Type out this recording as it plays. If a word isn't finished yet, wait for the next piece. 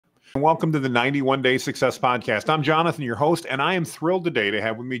Welcome to the 91 Day Success Podcast. I'm Jonathan, your host, and I am thrilled today to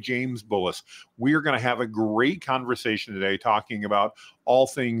have with me James Bullis. We are going to have a great conversation today talking about all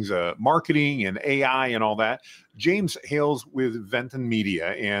things marketing and AI and all that. James hails with Venton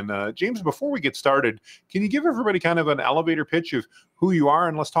Media. And James, before we get started, can you give everybody kind of an elevator pitch of who you are?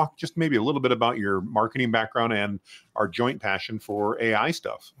 And let's talk just maybe a little bit about your marketing background and our joint passion for AI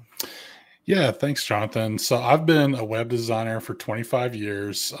stuff. Yeah, thanks, Jonathan. So I've been a web designer for 25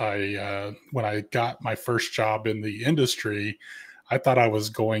 years. When I got my first job in the industry, I thought I was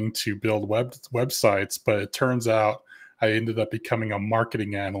going to build websites, but it turns out I ended up becoming a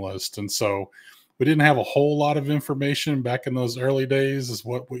marketing analyst. And so we didn't have a whole lot of information back in those early days as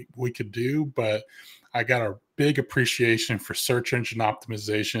what we could do, but I got a big appreciation for search engine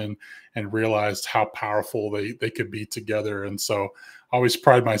optimization and realized how powerful they could be together. And so I always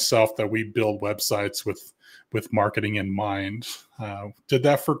pride myself that we build websites with marketing in mind. Did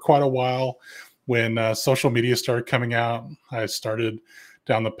that for quite a while. When social media started coming out, I started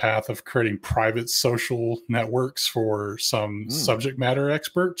down the path of creating private social networks for some subject matter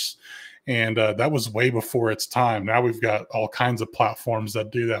experts. And that was way before its time. Now we've got all kinds of platforms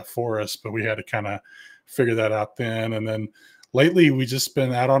that do that for us, but we had to kind of figure that out then. And then lately, we just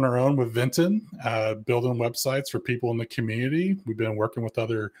been out on our own with Venton, building websites for people in the community. We've been working with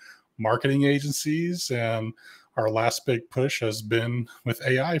other marketing agencies, and our last big push has been with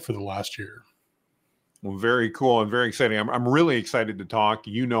AI for the last year. Well, very cool and very exciting. I'm really excited to talk.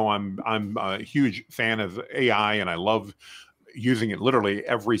 You know, I'm a huge fan of AI, and I love using it literally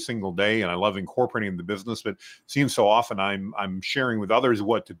every single day, and I love incorporating it in the business. But it seems so often I'm sharing with others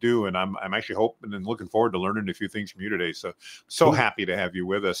what to do, and I'm actually hoping and looking forward to learning a few things from you today. So cool. Happy to have you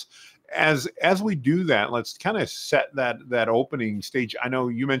with us. As we do that, let's kind of set that opening stage. I know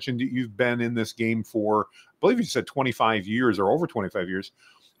you mentioned that you've been in this game for, I believe you said 25 years or over 25 years.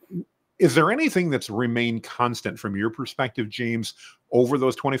 Is there anything that's remained constant from your perspective, James, over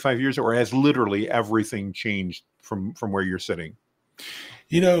those 25 years, or has literally everything changed from where you're sitting?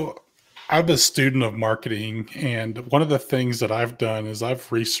 You know, I'm a student of marketing, and one of the things that I've done is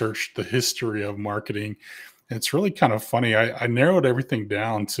I've researched the history of marketing. And it's really kind of funny. I narrowed everything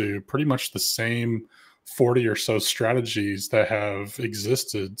down to pretty much the same 40 or so strategies that have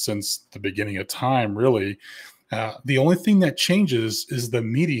existed since the beginning of time, really. The only thing that changes is the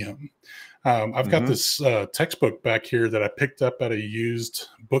medium. I've got this textbook back here that I picked up at a used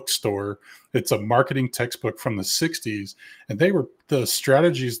bookstore. It's a marketing textbook from the 60s, and the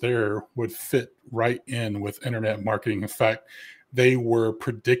strategies there would fit right in with internet marketing. In fact, they were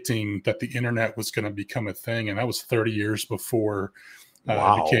predicting that the internet was going to become a thing, and that was 30 years before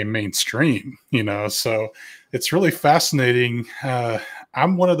it became mainstream, so it's really fascinating.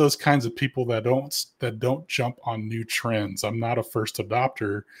 I'm one of those kinds of people that don't jump on new trends. I'm not a first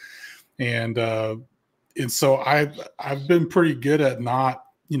adopter. And so I've been pretty good at not,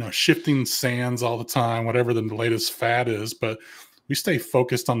 shifting sands all the time, whatever the latest fad is, but we stay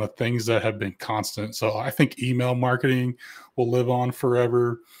focused on the things that have been constant. So I think email marketing will live on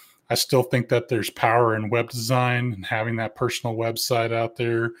forever. I still think that there's power in web design and having that personal website out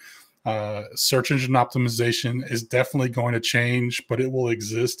there. Search engine optimization is definitely going to change, but it will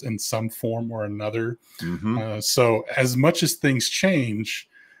exist in some form or another. So as much as things change,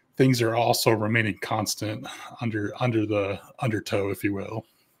 things are also remaining constant under the undertow, if you will.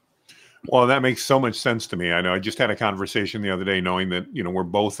 Well, that makes so much sense to me. I know I just had a conversation the other day knowing that, we're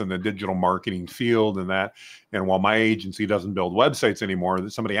both in the digital marketing field and while my agency doesn't build websites anymore,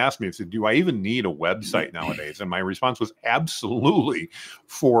 somebody asked me, said, do I even need a website nowadays? And my response was absolutely,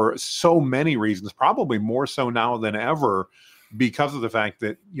 for so many reasons, probably more so now than ever, because of the fact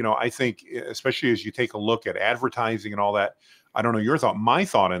that, I think, especially as you take a look at advertising and all that, I don't know your thought. My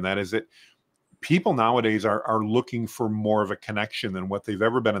thought in that is that people nowadays are looking for more of a connection than what they've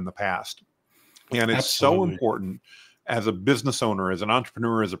ever been in the past. And it's so important as a business owner, as an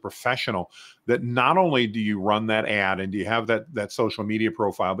entrepreneur, as a professional, that not only do you run that ad and do you have that social media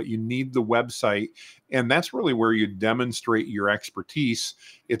profile, but you need the website. And that's really where you demonstrate your expertise.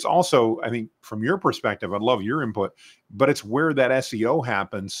 It's also, I think, from your perspective, I'd love your input, but it's where that SEO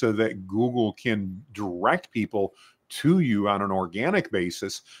happens so that Google can direct people to you on an organic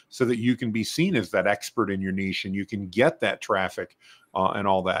basis so that you can be seen as that expert in your niche and you can get that traffic and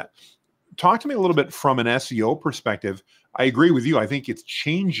all that. Talk to me a little bit from an SEO perspective. I agree with you. I think it's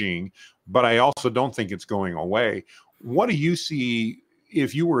changing, but I also don't think it's going away. What do you see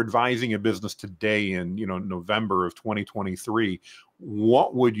if you were advising a business today in, November of 2023,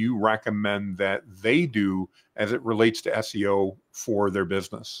 what would you recommend that they do as it relates to SEO for their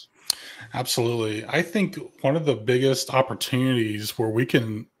business? Absolutely. I think one of the biggest opportunities where we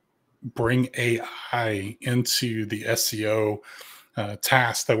can bring AI into the SEO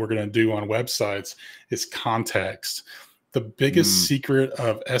task that we're going to do on websites is context. The biggest secret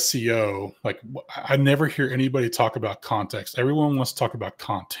of SEO, like I never hear anybody talk about context. Everyone wants to talk about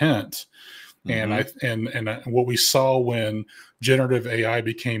content. And what we saw when generative AI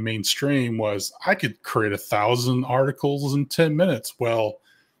became mainstream was I could create 1,000 articles in 10 minutes. Well,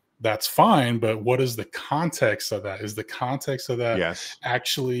 that's fine, but what is the context of that? Is the context of that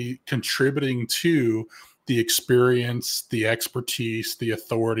actually contributing to the experience, the expertise, the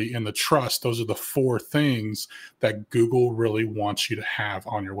authority, and the trust? Those are the 4 things that Google really wants you to have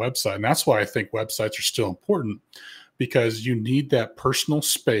on your website. And that's why I think websites are still important, because you need that personal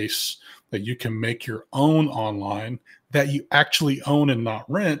space that you can make your own online, that you actually own and not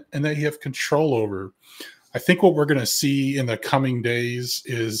rent, and that you have control over. I think what we're going to see in the coming days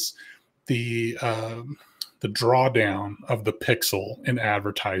is the drawdown of the pixel in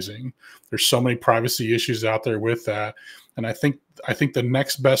advertising. There's so many privacy issues out there with that. And I think the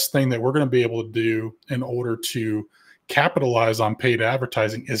next best thing that we're going to be able to do in order to capitalize on paid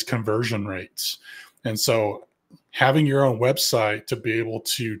advertising is conversion rates. And so having your own website to be able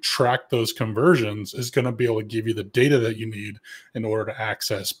to track those conversions is going to be able to give you the data that you need in order to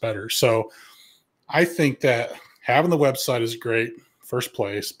access better. So I think that having the website is great, first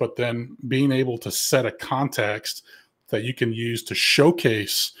place, but then being able to set a context that you can use to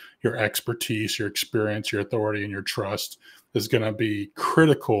showcase your expertise, your experience, your authority, and your trust is going to be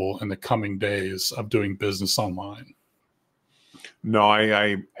critical in the coming days of doing business online. No,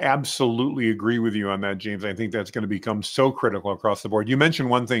 I absolutely agree with you on that, James. I think that's going to become so critical across the board. You mentioned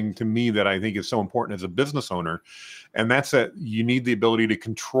one thing to me that I think is so important as a business owner, and that's that you need the ability to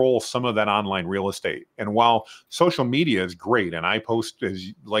control some of that online real estate. And while social media is great, and I post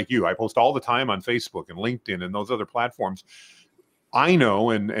I post all the time on Facebook and LinkedIn and those other platforms, I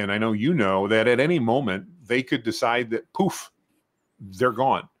know, and I know you know, that at any moment they could decide that poof, they're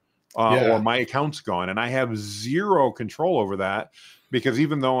gone. Or my account's gone, and I have zero control over that, because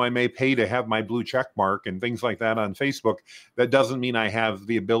even though I may pay to have my blue check mark and things like that on Facebook, that doesn't mean I have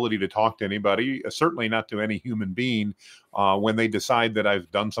the ability to talk to anybody, certainly not to any human being, when they decide that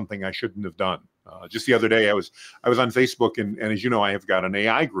I've done something I shouldn't have done. Just the other day, I was on Facebook, and as you know, I have got an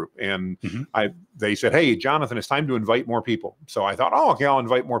AI group, and they said, "Hey, Jonathan, it's time to invite more people." So I thought, "Oh, okay, I'll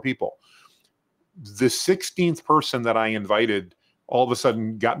invite more people." The 16th person that I invited all of a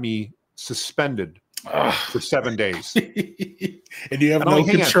sudden got me suspended for 7 days. And you have no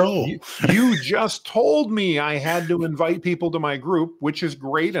control. You just told me I had to invite people to my group, which is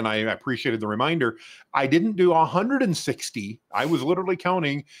great, and I appreciated the reminder. I didn't do 160. I was literally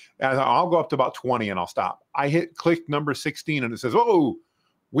counting, and I'll go up to about 20 and I'll stop. I click number 16, and it says, "Oh,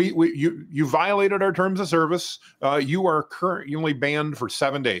 you violated our terms of service. You are currently banned for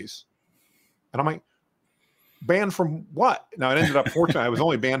 7 days." And I'm like, banned from what? Now, it ended up, fortunately, I was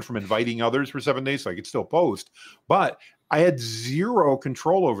only banned from inviting others for 7 days, so I could still post. But I had zero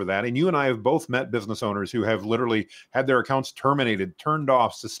control over that. And you and I have both met business owners who have literally had their accounts terminated, turned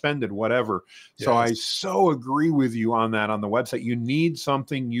off, suspended, whatever. Yes. So I so agree with you on that on the website. You need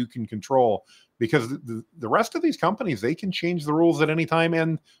something you can control, because the rest of these companies, they can change the rules at any time,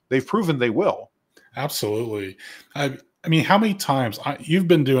 and they've proven they will. Absolutely. I mean, how many times you've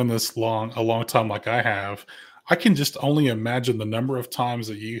been doing this a long time like I have. I can just only imagine the number of times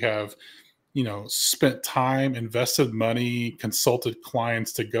that you have, spent time, invested money, consulted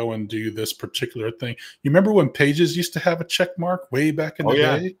clients to go and do this particular thing. You remember when Pages used to have a check mark way back in the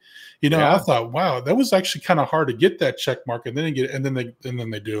day? I thought, wow, that was actually kind of hard to get that check mark, and then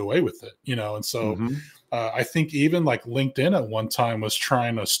they do away with it, and so I think even like LinkedIn at one time was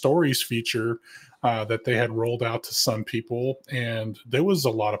trying a stories feature that they had rolled out to some people, and there was a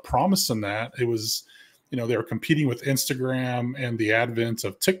lot of promise in that. It was, they were competing with Instagram and the advent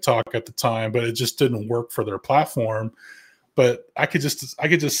of TikTok at the time, but it just didn't work for their platform. But I could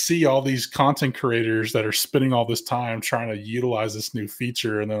just see all these content creators that are spending all this time trying to utilize this new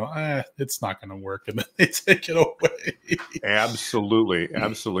feature, and then it's not going to work, and then they take it away. Absolutely.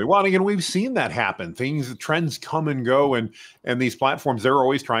 Well, again, we've seen that happen. Trends come and go, and these platforms, they're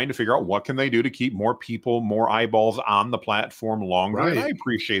always trying to figure out what can they do to keep more people, more eyeballs on the platform longer. Right. And I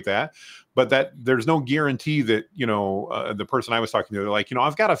appreciate that. But that there's no guarantee that, the person I was talking to, they're like,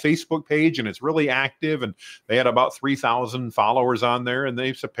 I've got a Facebook page and it's really active, and they had about 3,000 followers on there, and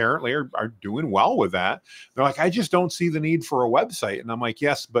they apparently are doing well with that. They're like, I just don't see the need for a website. And I'm like,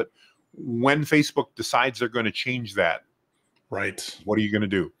 yes, but when Facebook decides they're going to change that, right, what are you going to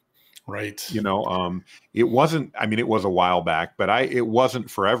do? Right. It wasn't, I mean, it was a while back, but it wasn't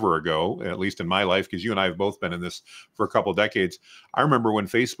forever ago, at least in my life, because you and I have both been in this for a couple of decades. I remember when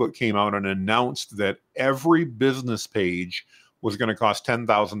Facebook came out and announced that every business page was going to cost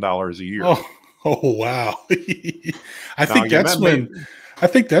 $10,000 a year. Oh, wow. I Now, think again,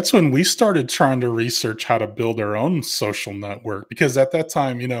 that's when we started trying to research how to build our own social network, because at that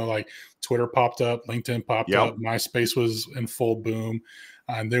time, like Twitter popped up, LinkedIn popped Yep. up, MySpace was in full boom.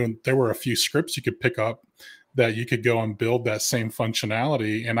 And then there were a few scripts you could pick up that you could go and build that same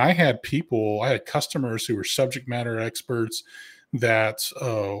functionality. And I had customers who were subject matter experts that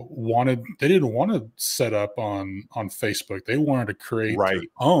they didn't want to set up on Facebook. They wanted to create their Right.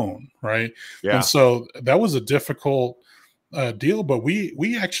 own, right? Yeah. And so that was a difficult deal, but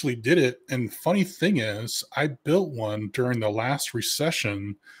we actually did it. And funny thing is, I built one during the last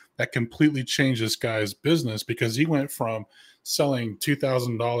recession that completely changed this guy's business, because he went from selling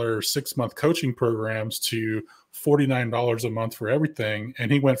 $2,000 6-month coaching programs to $49 a month for everything.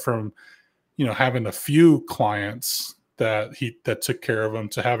 And he went from, having a few clients that took care of him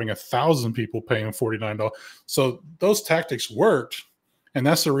to having 1,000 people paying $49. So those tactics worked. And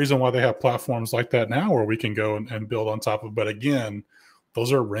that's the reason why they have platforms like that now, where we can go and build on top of. But again,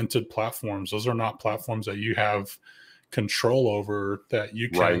 those are rented platforms. Those are not platforms that you have control over, that you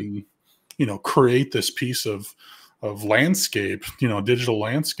can, create this piece of landscape, digital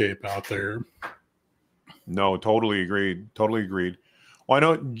landscape out there. No, totally agreed. Totally agreed. Well, I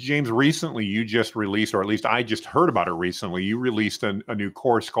know, James, recently you just released, or at least I just heard about it recently, you released a new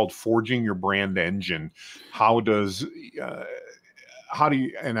course called Forging Your Brand Engine. How do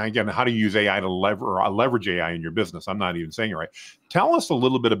you use AI to leverage AI in your business? I'm not even saying it right. Tell us a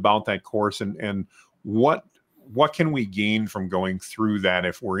little bit about that course, and what can we gain from going through that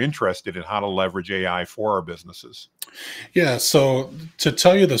if we're interested in how to leverage AI for our businesses? Yeah. So to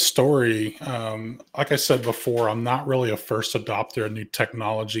tell you the story, like I said before, I'm not really a first adopter of new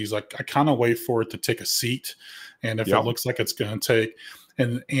technologies. Like, I kind of wait for it to take a seat, and if it looks like it's going to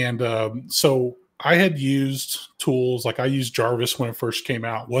take, so I had used tools, like I used Jarvis when it first came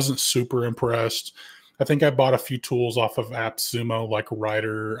out, wasn't super impressed. I think I bought a few tools off of AppSumo, like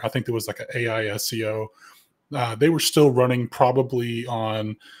Writer. I think there was like an AI SEO. They were still running probably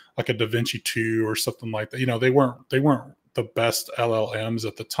on like a DaVinci 2 or something like that. They weren't the best LLMs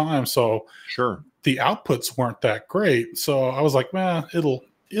at the time. So sure, the outputs weren't that great. So I was like,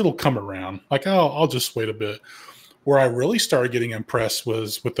 it'll come around. Like, I'll just wait a bit. Where I really started getting impressed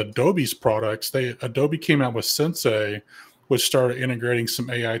was with Adobe's products. Adobe came out with Sensei, which started integrating some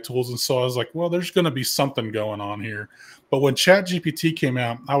AI tools. And so I was like, well, there's going to be something going on here. But when ChatGPT came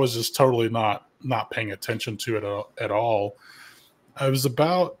out, I was just totally not paying attention to it at all. I was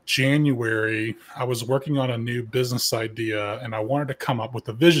about January. I was working on a new business idea, and I wanted to come up with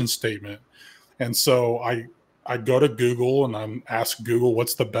a vision statement. And so I go to Google and I'm asked Google,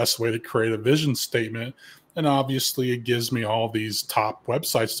 what's the best way to create a vision statement? And obviously it gives me all these top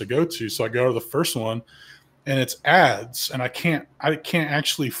websites to go to. So I go to the first one, and it's ads, and I can't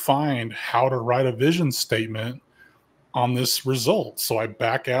actually find how to write a vision statement on this result. So I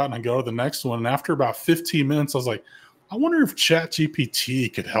back out and I go to the next one. And after about 15 minutes, I was like, I wonder if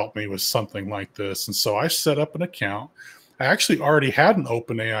ChatGPT could help me with something like this. And so I set up an account. I actually already had an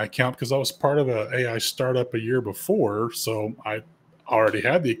OpenAI account because I was part of an AI startup a year before. So I already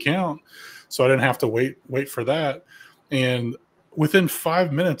had the account. So I didn't have to wait for that. And within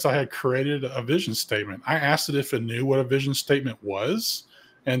 5 minutes, I had created a vision statement. I asked it if it knew what a vision statement was.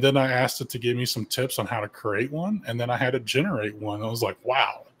 And then I asked it to give me some tips on how to create one. And then I had it generate one. I was like,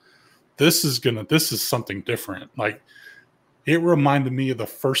 wow, this is something different. Like, it reminded me of the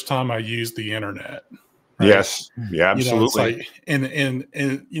first time I used the internet. Right? Yes. Yeah, absolutely.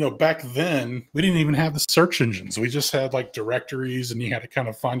 It's like, back then we didn't even have the search engines. We just had like directories, and you had to kind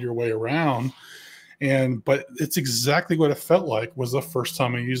of find your way around. But it's exactly what it felt like was the first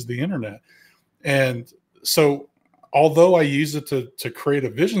time I used the internet. And so, although I used it to create a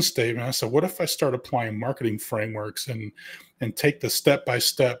vision statement, I said, what if I start applying marketing frameworks and take the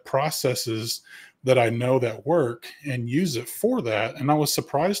step-by-step processes that I know that work and use it for that? And I was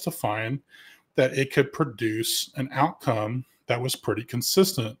surprised to find that it could produce an outcome that was pretty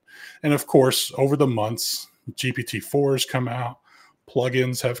consistent. And of course, over the months, GPT-4 has come out,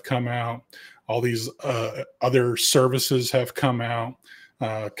 plugins have come out, all these other services have come out.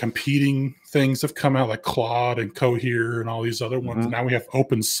 Competing things have come out, like Claude and Cohere and all these other ones. Now we have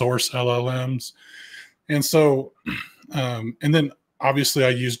open source LLMs. And so, and then obviously I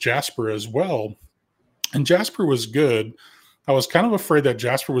use Jasper as well. And Jasper was good. I was kind of afraid that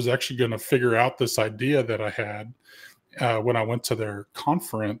Jasper was actually going to figure out this idea that I had. when I went to their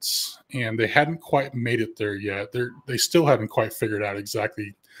conference, and they hadn't quite made it there yet. They still hadn't quite figured out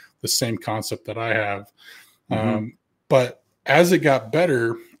exactly the same concept that I have. But as it got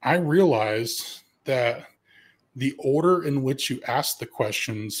better, I realized that the order in which you ask the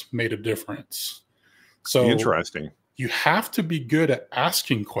questions made a difference. So interesting. You have to be good at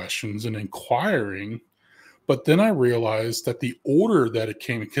asking questions and inquiring. But then I realized that the order that it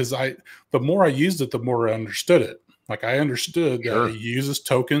came, because the more I used it, the more I understood it. Like I understood that it uses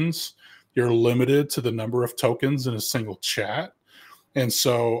tokens. You're limited to the number of tokens in a single chat. And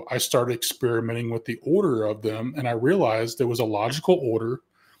so I started experimenting with the order of them, and I realized there was a logical order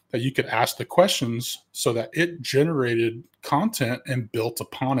that you could ask the questions so that it generated content and built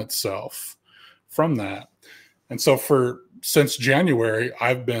upon itself from that. And so since January,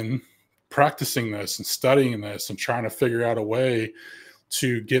 I've been practicing this and studying this and trying to figure out a way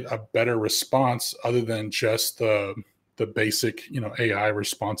to get a better response other than just the basic, AI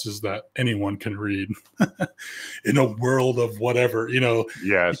responses that anyone can read in a world of whatever, yes,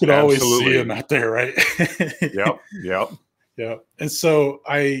 you could always see them out there, right? Yep. And so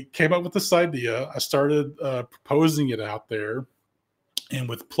I came up with this idea. I started proposing it out there. And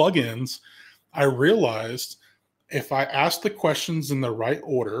with plugins, I realized if I asked the questions in the right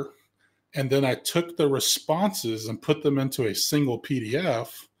order, and then I took the responses and put them into a single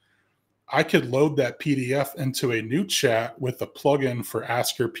PDF, I could load that PDF into a new chat with a plugin for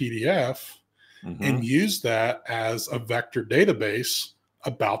Ask Your PDF and use that as a vector database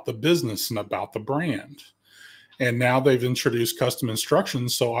about the business and about the brand. And now they've introduced custom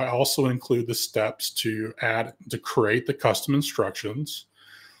instructions. So I also include the steps to create the custom instructions.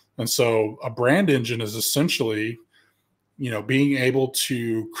 And so a brand engine is essentially, being able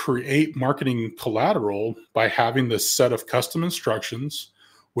to create marketing collateral by having this set of custom instructions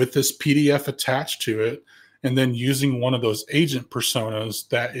with this PDF attached to it, and then using one of those agent personas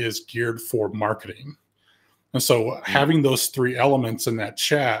that is geared for marketing. And so having those three elements in that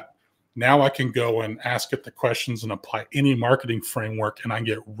chat, now I can go and ask it the questions and apply any marketing framework, and I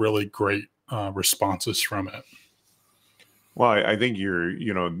get really great responses from it. Well, I think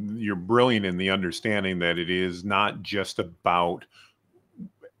you're brilliant in the understanding that it is not just about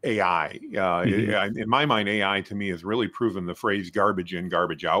AI. In my mind, AI to me has really proven the phrase garbage in,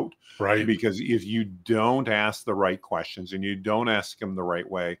 garbage out. Right. Because if you don't ask the right questions and you don't ask them the right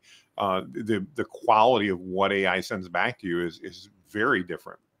way, the quality of what AI sends back to you is very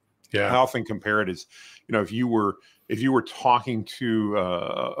different. Yeah. I often compare it as, if you were talking to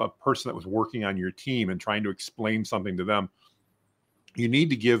a person that was working on your team and trying to explain something to them, you need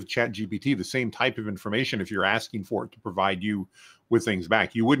to give ChatGPT the same type of information if you're asking for it to provide you with things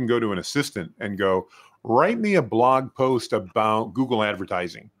back. You wouldn't go to an assistant and go, write me a blog post about Google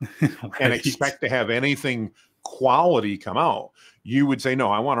advertising and expect to have anything quality come out. You would say, no,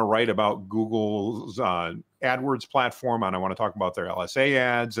 I want to write about Google's AdWords platform, and I want to talk about their LSA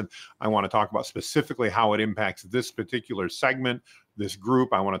ads, and I want to talk about specifically how it impacts this particular segment, this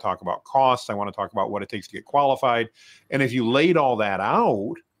group. I want to talk about costs. I want to talk about what it takes to get qualified. And if you laid all that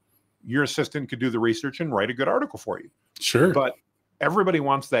out, your assistant could do the research and write a good article for you. Sure. But everybody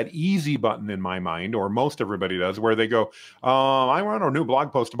wants that easy button in my mind, or most everybody does, where they go, I want a new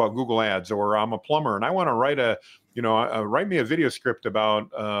blog post about Google Ads, or I'm a plumber and I want to write me a video script about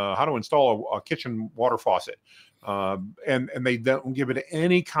how to install a kitchen water faucet. And they don't give it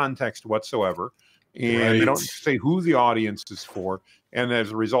any context whatsoever. And they don't say who the audience is for. And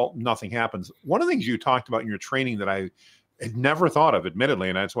as a result, nothing happens. One of the things you talked about in your training that I had never thought of, admittedly,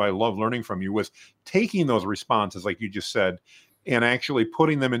 and that's why I love learning from you, was taking those responses, like you just said, and actually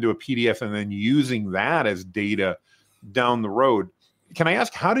putting them into a PDF and then using that as data down the road. Can I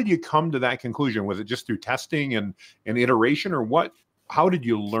ask, how did you come to that conclusion? Was it just through testing and iteration, or what? How did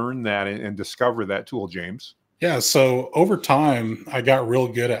you learn that and discover that tool, James? Yeah, so over time, I got real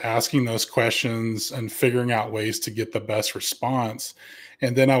good at asking those questions and figuring out ways to get the best response.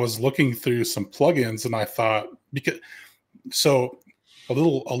 And then I was looking through some plugins, and I thought, so a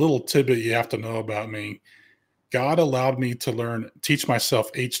little tidbit you have to know about me. God allowed me to teach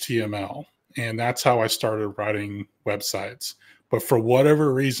myself HTML, and that's how I started writing websites. But for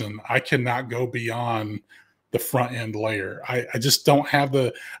whatever reason, I cannot go beyond the front end layer. I just don't have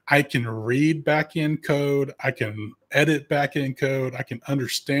I can read back end code. I can edit back end code. I can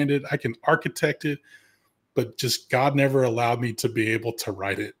understand it. I can architect it, but just God never allowed me to be able to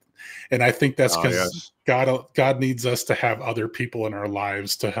write it. And I think that's because God needs us to have other people in our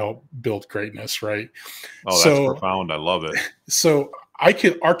lives to help build greatness, right? Oh, that's profound. I love it. So I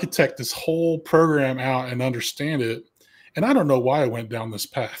could architect this whole program out and understand it. And I don't know why I went down this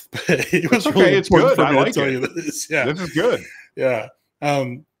path, but it was okay. really It's important good. for I me like to tell it. you this. Yeah. This is good. Yeah.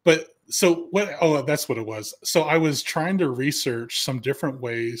 But so what, oh, that's what it was. So I was trying to research some different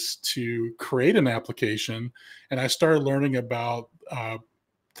ways to create an application, and I started learning about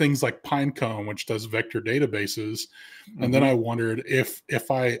things like Pinecone, which does vector databases. And then I wondered if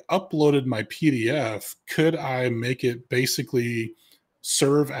I uploaded my PDF, could I make it basically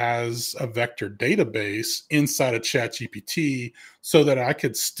serve as a vector database inside of ChatGPT so that I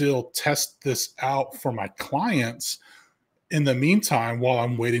could still test this out for my clients in the meantime while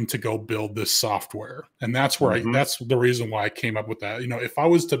I'm waiting to go build this software. And that's where that's the reason why I came up with that. If I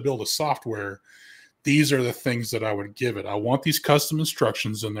was to build a software, these are the things that I would give it. I want these custom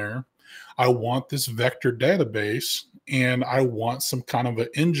instructions in there. I want this vector database, and I want some kind of an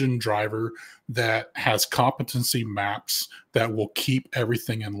engine driver that has competency maps that will keep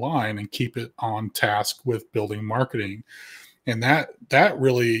everything in line and keep it on task with building marketing. And that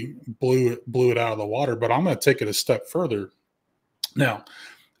really blew it out of the water. But I'm going to take it a step further. Now,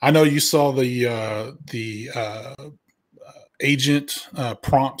 I know you saw the agent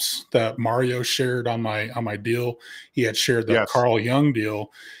prompts that Mario shared on my deal. He had shared the Carl Jung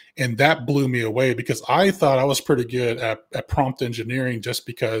deal, and that blew me away because I thought I was pretty good at prompt engineering just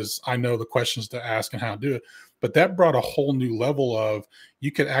because I know the questions to ask and how to do it. But that brought a whole new level of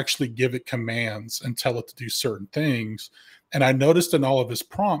you could actually give it commands and tell it to do certain things. And I noticed in all of his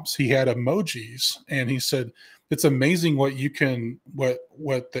prompts, he had emojis, and he said, it's amazing what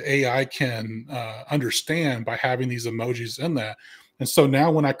the AI can understand by having these emojis in that. And so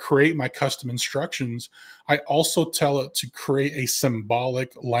now when I create my custom instructions, I also tell it to create a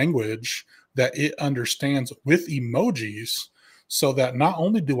symbolic language that it understands with emojis, so that not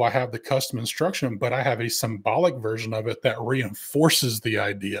only do I have the custom instruction, but I have a symbolic version of it that reinforces the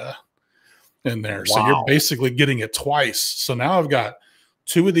idea in there. Wow. So you're basically getting it twice. So now I've got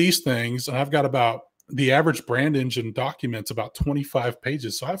two of these things, and I've got about the average brand engine documents about 25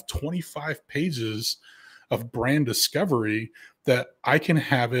 pages. So I have 25 pages of brand discovery that I can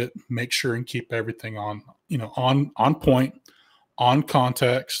have it make sure and keep everything on point, on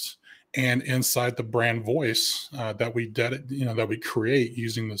context, and inside the brand voice that we create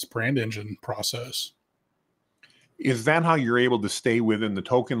using this brand engine process. Is that how you're able to stay within the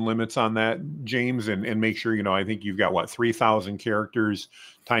token limits on that, James, and make sure, I think you've got 3,000 characters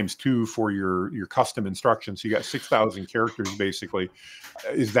times 2 for your custom instructions. So you got 6,000 characters basically.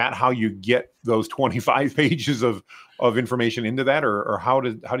 Is that how you get those 25 pages of information into that, or how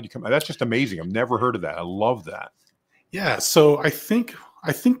did you come? That's just amazing. I've never heard of that. I love that. Yeah. So I think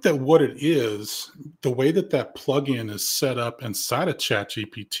that what it is, the way that plugin is set up inside of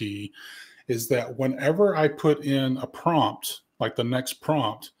ChatGPT, is that whenever I put in a prompt, like the next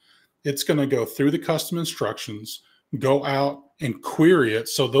prompt, it's going to go through the custom instructions, go out and query it.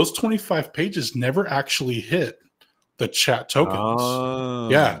 So those 25 pages never actually hit the chat tokens. Oh.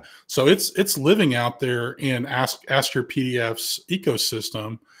 Yeah. So it's living out there in Ask Your PDF's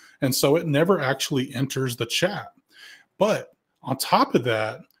ecosystem. And so it never actually enters the chat. But on top of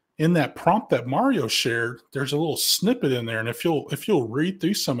that, in that prompt that Mario shared, there's a little snippet in there. And if you'll read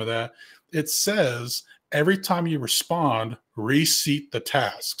through some of that, it says every time you respond, reseat the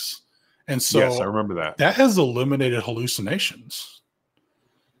tasks. And so yes, I remember that. That has eliminated hallucinations.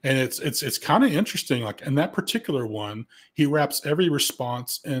 And it's kind of interesting. Like in that particular one, he wraps every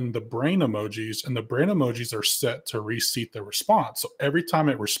response in the brain emojis, and the brain emojis are set to reseat the response. So every time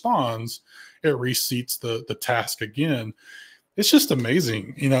it responds, it reseats the task again. It's just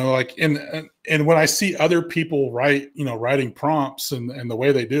amazing, and when I see other people writing prompts and the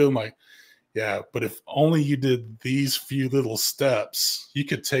way they do, I'm like, yeah, but if only you did these few little steps, you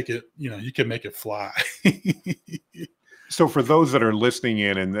could take it, you could make it fly. So for those that are listening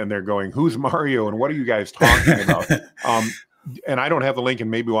in and they're going, who's Mario and what are you guys talking about? And I don't have the link, and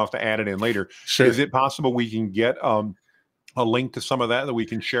maybe we'll have to add it in later. Sure. Is it possible we can get a link to some of that we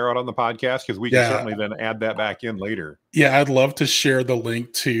can share out on the podcast? Because we can certainly then add that back in later. Yeah, I'd love to share the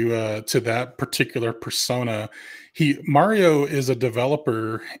link to that particular persona. Mario is a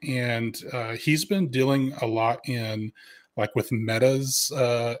developer, and he's been dealing a lot with Meta's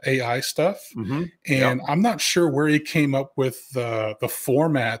AI stuff. Mm-hmm. And I'm not sure where he came up with the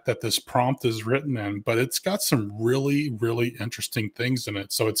format that this prompt is written in, but it's got some really, really interesting things in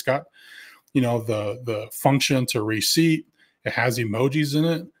it. So it's got, the function to reseat. It has emojis in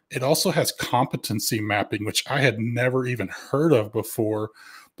it. It also has competency mapping, which I had never even heard of before.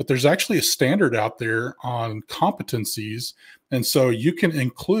 But there's actually a standard out there on competencies. And so you can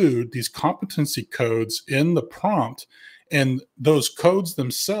include these competency codes in the prompt, and those codes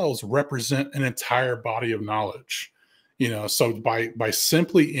themselves represent an entire body of knowledge. So by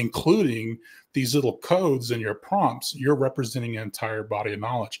simply including these little codes in your prompts, you're representing an entire body of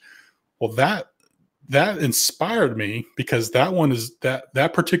knowledge. Well, that inspired me, because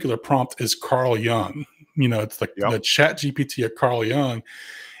that particular prompt is Carl Jung. It's the Chat GPT of Carl Jung.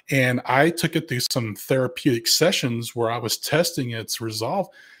 And I took it through some therapeutic sessions where I was testing its resolve.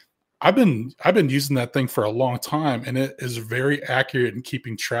 I've been using that thing for a long time, and it is very accurate in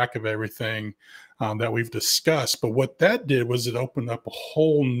keeping track of everything that we've discussed. But what that did was it opened up a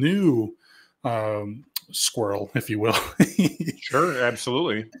whole new squirrel, if you will. Sure,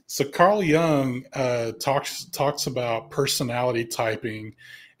 absolutely. So Carl Jung talks about personality typing,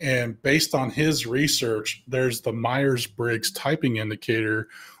 and based on his research, there's the Myers-Briggs typing indicator,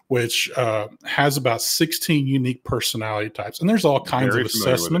 which has about 16 unique personality types. And there's all kinds of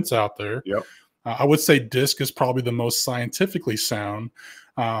assessments out there. Yep. I would say DISC is probably the most scientifically sound.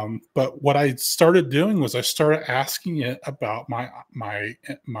 But what I started doing was I started asking it about my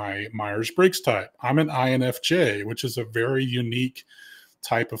Myers-Briggs type. I'm an INFJ, which is a very unique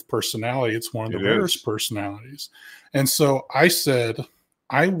type of personality. It's one of the rarest personalities. And so I said,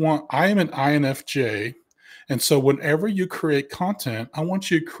 I am an INFJ. And so whenever you create content, I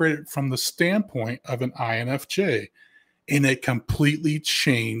want you to create it from the standpoint of an INFJ. And it completely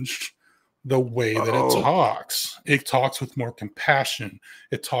changed the way that it talks. It talks with more compassion.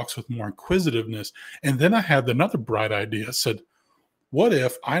 It talks with more inquisitiveness. And then I had another bright idea. I said, what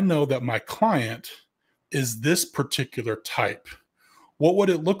if I know that my client is this particular type? What would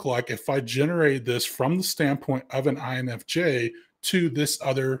it look like if I generated this from the standpoint of an INFJ to this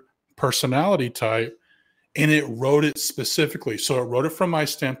other personality type? And it wrote it specifically. So it wrote it from my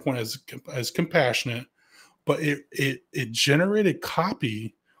standpoint as compassionate, but it generated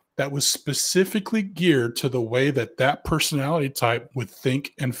copy that was specifically geared to the way that personality type would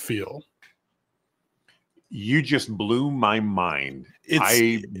think and feel. You just blew my mind.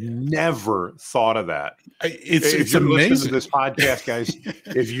 I never thought of that. It's amazing. Listen to this podcast, guys.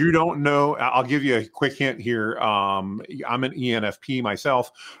 If you don't know, I'll give you a quick hint here. I'm an ENFP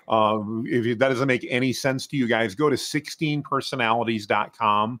myself. If that doesn't make any sense to you guys, go to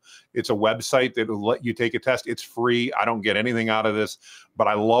 16personalities.com. It's a website that will let you take a test. It's free. I don't get anything out of this, but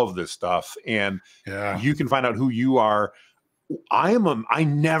I love this stuff. And you can find out who you are. I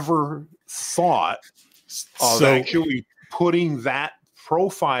never thought of actually putting that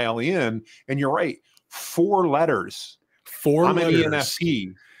profile in, and you're right, 4 letters. I'm an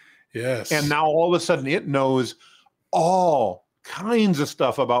ENFP. Yes. And now all of a sudden it knows all kinds of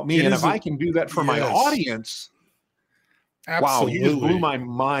stuff about me. And if I can do that for my audience, absolutely. Wow, you just blew my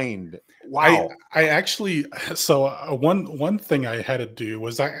mind. Wow. I actually, so one thing I had to do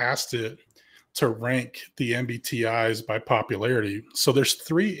was I asked it to rank the MBTIs by popularity. So there's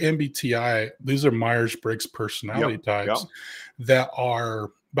 3 MBTI. These are Myers-Briggs personality types that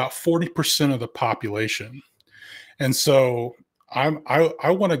are about 40% of the population. And so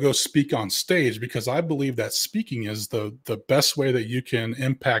I want to go speak on stage, because I believe that speaking is the best way that you can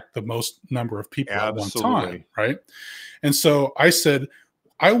impact the most number of people at one time, right? And so I said,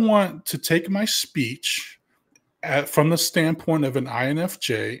 I want to take my speech from the standpoint of an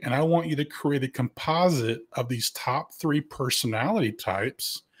INFJ, and I want you to create a composite of these top 3 personality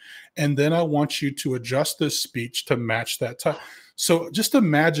types, and then I want you to adjust this speech to match that type. So just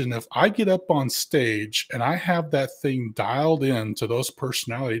imagine if I get up on stage and I have that thing dialed in to those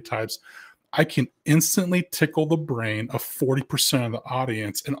personality types, I can instantly tickle the brain of 40% of the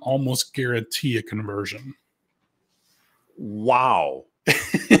audience and almost guarantee a conversion. Wow.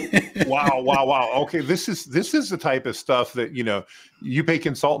 Wow. Okay. This is the type of stuff that, you pay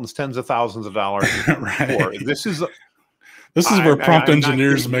consultants tens of thousands of dollars for. This is where prompt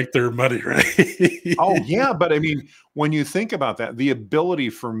engineers make their money, right? Oh yeah. But I mean, when you think about that, the ability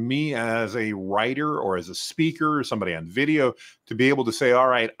for me as a writer or as a speaker or somebody on video to be able to say, all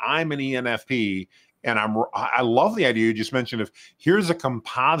right, I'm an ENFP, and I love the idea you just mentioned of here's a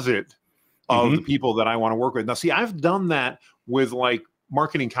composite of the people that I want to work with. Now, see, I've done that with like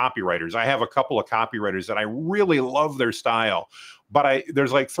marketing copywriters. I have a couple of copywriters that I really love their style, but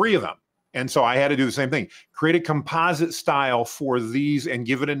there's like 3 of them. And so I had to do the same thing, create a composite style for these and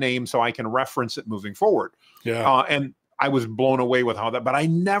give it a name so I can reference it moving forward. Yeah. And I was blown away with but I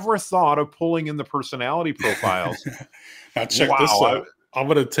never thought of pulling in the personality profiles. Now check this out. I'm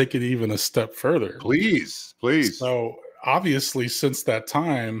going to take it even a step further. Please. So obviously since that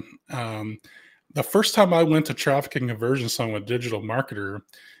time, the first time I went to Traffic and Conversion Summit with Digital Marketer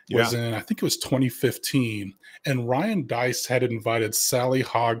was in, I think it was 2015. And Ryan Deiss had invited Sally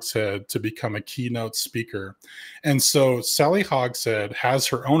Hogshead to become a keynote speaker. And so Sally Hogshead has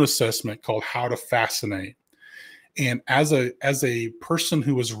her own assessment called How to Fascinate. And as a person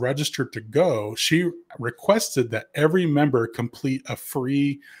who was registered to go, she requested that every member complete a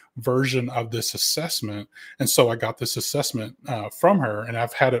free version of this assessment. And so I got this assessment from her, and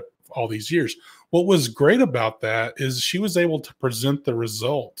I've had it all these years. What was great about that is she was able to present the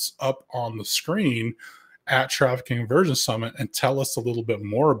results up on the screen at Trafficking Conversion Summit and tell us a little bit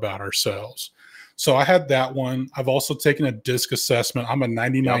more about ourselves. So I had that one. I've also taken a DISC assessment. I'm a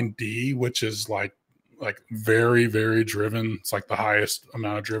 99D, which is like very, very driven. It's like the highest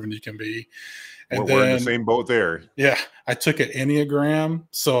amount of driven you can be. And we're in the same boat there. Yeah, I took an Enneagram,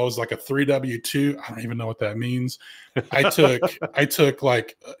 so I was like a 3W2. I don't even know what that means. I took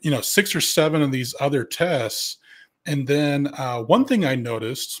like 6 or 7 of these other tests, and then one thing I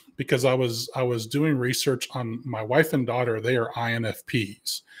noticed, because I was doing research on my wife and daughter, they are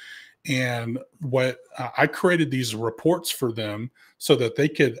INFPs, and what I created these reports for them so that they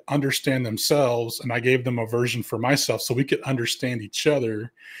could understand themselves, and I gave them a version for myself so we could understand each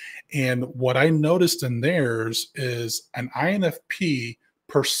other. And what I noticed in theirs is an INFP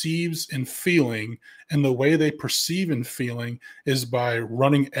perceives and feeling, and the way they perceive and feeling is by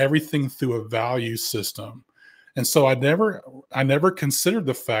running everything through a value system. And so I never considered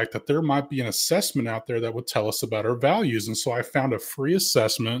the fact that there might be an assessment out there that would tell us about our values. And so I found a free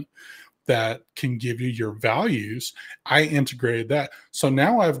assessment that can give you your values. I integrated that. So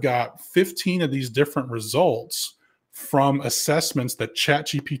now I've got 15 of these different results from assessments that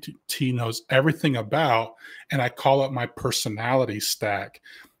ChatGPT knows everything about, and I call it my personality stack.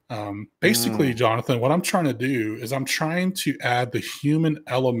 Basically, Jonathan, what I'm trying to do is I'm trying to add the human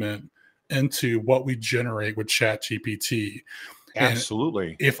element into what we generate with ChatGPT. Absolutely.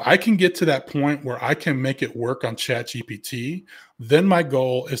 And if I can get to that point where I can make it work on ChatGPT, then my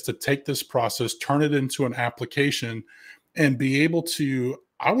goal is to take this process, turn it into an application, and be able to,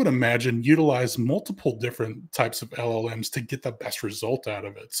 I would imagine, utilize multiple different types of LLMs to get the best result out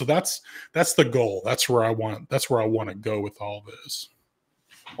of it. So that's the goal. That's where I want to go with all this.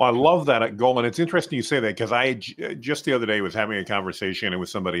 Well, I love that goal. And it's interesting you say that, because I just the other day was having a conversation with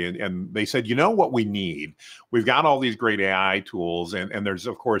somebody, and they said, what we need? We've got all these great AI tools, and there's,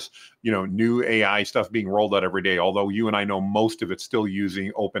 of course, new AI stuff being rolled out every day, although you and I know most of it's still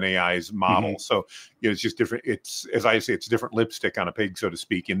using OpenAI's model. Mm-hmm. So it's just different. It's, as I say, it's different lipstick on a pig, so to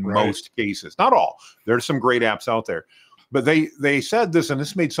speak, in most cases. Not all. There's some great apps out there. But they said this, and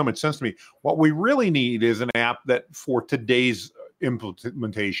this made so much sense to me. What we really need is an app that, for today's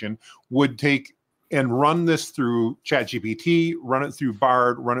implementation, would take and run this through ChatGPT, run it through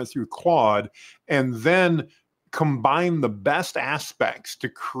Bard, run it through Claude, and then combine the best aspects to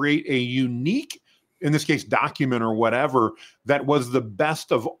create a unique, in this case, document or whatever, that was the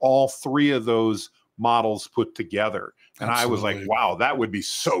best of all 3 of those models put together. And Absolutely. I was like, wow, that would be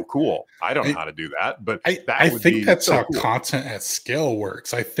so cool. I don't know how to do that, but I think that's so how cool. Content at scale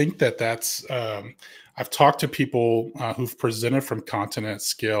works. I think that's I've talked to people who've presented from Content at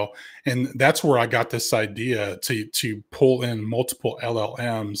Scale, and that's where I got this idea to pull in multiple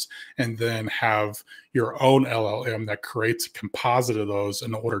LLMs and then have your own LLM that creates a composite of those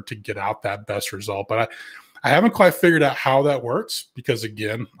in order to get out that best result. But I haven't quite figured out how that works, because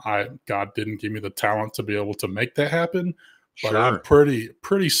again, God didn't give me the talent to be able to make that happen. But sure. I'm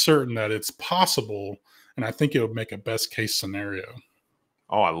pretty certain that it's possible, and I think it would make a best case scenario.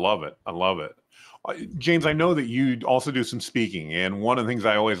 Oh, I love it. I love it. James, I know that you also do some speaking, and one of the things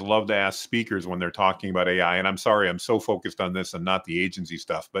I always love to ask speakers when they're talking about AI, and I'm sorry, I'm so focused on this and not the agency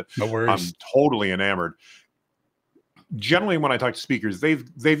stuff, but no worries. I'm totally enamored. Generally, when I talk to speakers,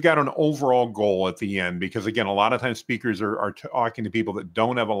 they've got an overall goal at the end, because again, a lot of times speakers are talking to people that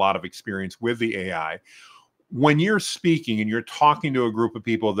don't have a lot of experience with the AI. When you're speaking and you're talking to a group of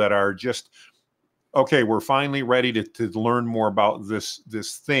people that are just, okay, we're finally ready to learn more about this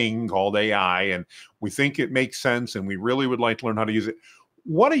thing called AI, and we think it makes sense, and we really would like to learn how to use it.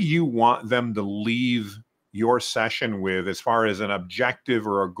 What do you want them to leave your session with, as far as an objective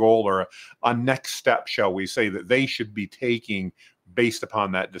or a goal or a next step, shall we say, that they should be taking based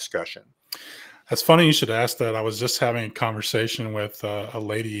upon that discussion? That's funny you should ask that. I was just having a conversation with a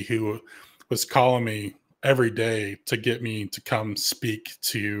lady who was calling me every day to get me to come speak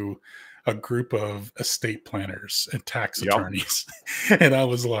to a group of estate planners and tax attorneys. And I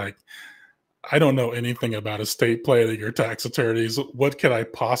was like, I don't know anything about estate planning or tax attorneys. What could I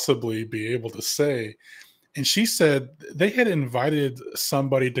possibly be able to say? And she said they had invited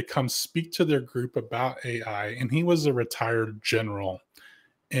somebody to come speak to their group about AI, and he was a retired general.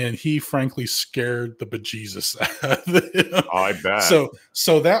 and he frankly scared the bejesus out of them. Oh, I bet.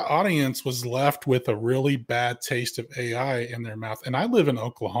 So that audience was left with a really bad taste of AI in their mouth. And I live in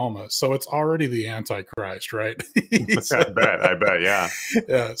Oklahoma, so it's already the Antichrist, right? I bet, yeah.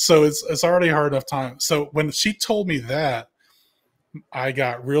 Yeah. So it's already a hard enough time. So when she told me that, I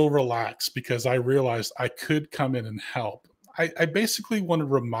got real relaxed because I realized I could come in and help. I basically want to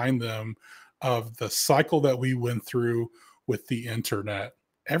remind them of the cycle that we went through with the internet.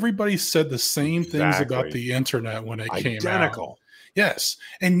 Everybody said the same things about Exactly. the internet when it came out. Identical. Yes.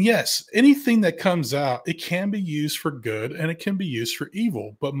 And yes, anything that comes out, it can be used for good and it can be used for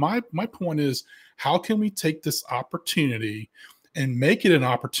evil. But my point is, how can we take this opportunity and make it an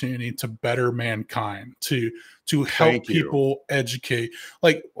opportunity to better mankind, to help Thank you. people educate?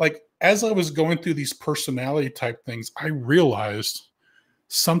 Like as I was going through these personality type things, I realized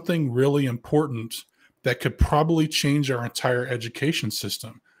something really important that could probably change our entire education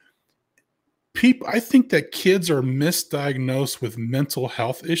system. I think that kids are misdiagnosed with mental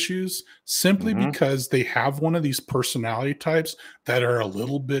health issues simply because they have one of these personality types that are a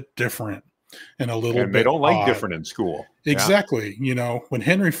little bit different and a little bit they don't like odd. different in school. Exactly. You know, when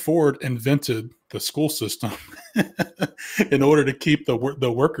Henry Ford invented the school system in order to keep the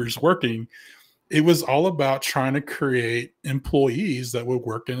workers working, it was all about trying to create employees that would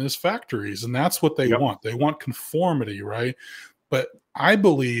work in his factories. And that's what they want. They want conformity, right? But I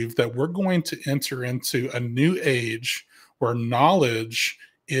believe that we're going to enter into a new age where knowledge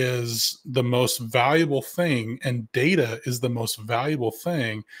is the most valuable thing and data is the most valuable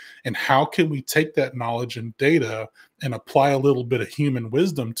thing. And how can we take that knowledge and data and apply a little bit of human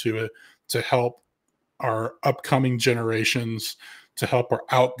wisdom to it to help our upcoming generations, to help our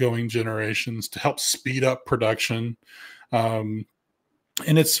outgoing generations, to help speed up production.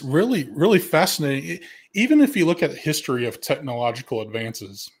 And it's really, really fascinating. Even if you look at the history of technological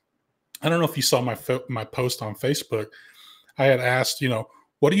advances, I don't know if you saw my post on Facebook. I had asked,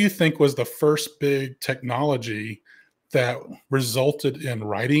 what do you think was the first big technology that resulted in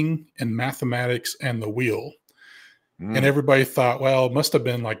writing and mathematics and the wheel? And everybody thought, well, it must have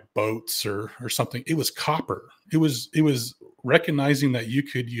been like boats or something. It was copper. It was recognizing that you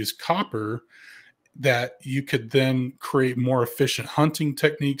could use copper, that you could then create more efficient hunting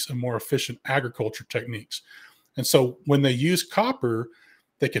techniques and more efficient agriculture techniques. And so when they used copper,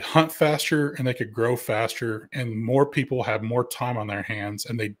 they could hunt faster and they could grow faster, and more people had more time on their hands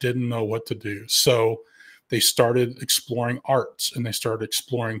and they didn't know what to do. So they started exploring arts and they started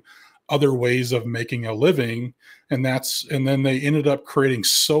exploring other ways of making a living. And then they ended up creating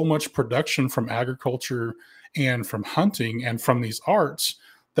so much production from agriculture and from hunting and from these arts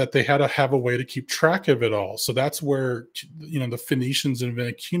that they had to have a way to keep track of it all. So that's where, the Phoenicians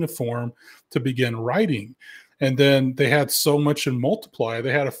invented cuneiform to begin writing. And then they had so much in multiply,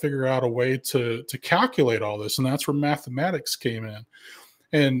 they had to figure out a way to calculate all this. And that's where mathematics came in.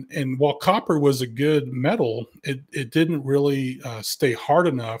 And while copper was a good metal, it didn't really stay hard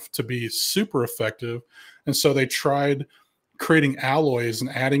enough to be super effective. And so they tried creating alloys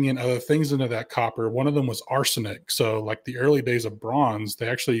and adding in other things into that copper. One of them was arsenic. So like the early days of bronze, they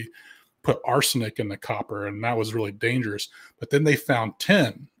actually put arsenic in the copper, and that was really dangerous. But then they found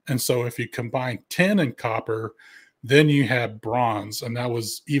tin. And so if you combine tin and copper, then you had bronze, and that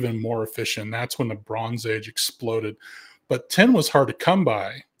was even more efficient. That's when the Bronze Age exploded. But tin was hard to come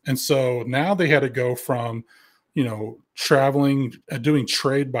by. And so now they had to go from, traveling, doing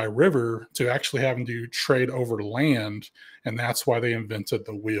trade by river to actually having to trade over land. And that's why they invented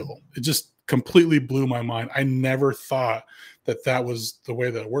the wheel. It just completely blew my mind. I never thought that was the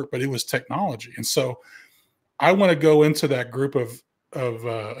way that it worked, but it was technology. And so I want to go into that group of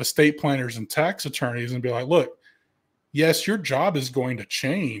estate planners and tax attorneys and be like, look, yes, your job is going to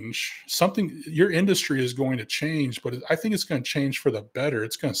change. Your industry is going to change, but I think it's going to change for the better.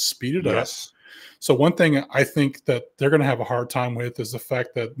 It's going to speed it up. So one thing I think that they're going to have a hard time with is the fact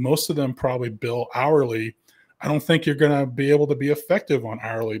that most of them probably bill hourly. I don't think you're going to be able to be effective on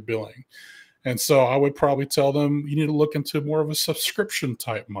hourly billing. And so I would probably tell them you need to look into more of a subscription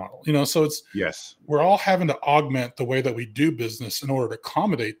type model. So we're all having to augment the way that we do business in order to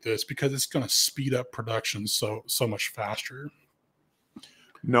accommodate this, because it's going to speed up production so much faster.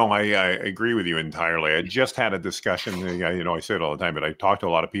 No, I agree with you entirely. I just had a discussion. I say it all the time, but I talk to a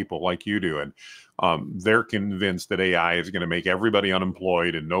lot of people like you do, and they're convinced that AI is going to make everybody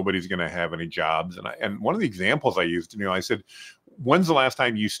unemployed and nobody's going to have any jobs. And one of the examples I used, I said, when's the last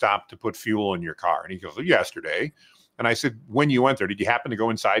time you stopped to put fuel in your car? And he goes, yesterday. And I said, when you went there, did you happen to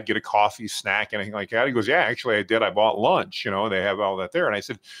go inside, get a coffee, snack, anything like that? He goes, yeah, actually I did. I bought lunch. They have all that there. And I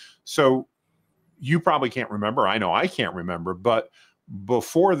said, so you probably can't remember. I know I can't remember, but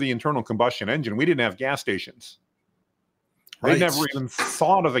before the internal combustion engine, we didn't have gas stations. They never even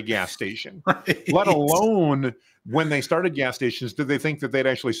thought of a gas station, let alone when they started gas stations, did they think that they'd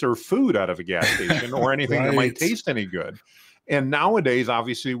actually serve food out of a gas station or anything that might taste any good? And nowadays,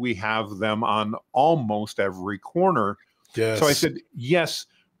 obviously, we have them on almost every corner. Yes. So I said, yes,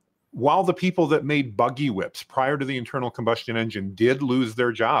 while the people that made buggy whips prior to the internal combustion engine did lose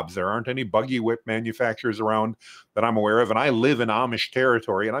their jobs, there aren't any buggy whip manufacturers around that I'm aware of. And I live in Amish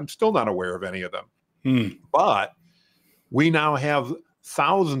territory, and I'm still not aware of any of them. But we now have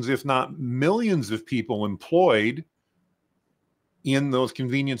thousands, if not millions of people employed in those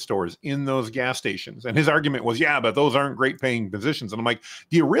convenience stores, in those gas stations. And his argument was, yeah, but those aren't great paying positions. And I'm like,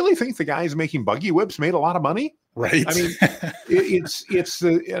 do you really think the guys making buggy whips made a lot of money? Right. I mean,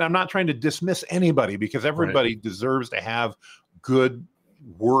 and I'm not trying to dismiss anybody, because everybody deserves to have good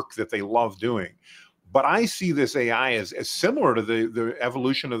work that they love doing. But I see this AI as similar to the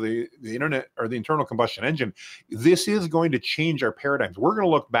evolution of the internet or the internal combustion engine. This is going to change our paradigms. We're going to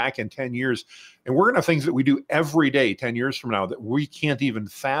look back in 10 years, and we're going to have things that we do every day 10 years from now that we can't even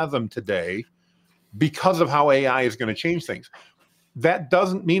fathom today because of how AI is going to change things. That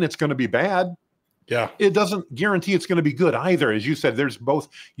doesn't mean it's going to be bad. Yeah. It doesn't guarantee it's going to be good either. As you said, there's both.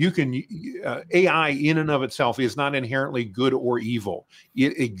 AI in and of itself is not inherently good or evil.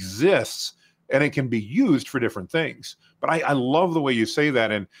 It exists, and it can be used for different things. But I love the way you say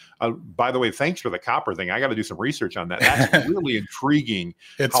that. And by the way, thanks for the copper thing. I got to do some research on that. That's really intriguing.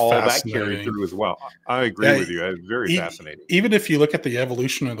 It's how all that carried through as well. I agree with you. It's very fascinating. Even if you look at the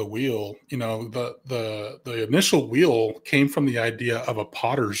evolution of the wheel, you know, the initial wheel came from the idea of a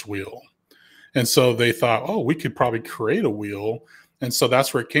potter's wheel. And so they thought, oh, we could probably create a wheel. And so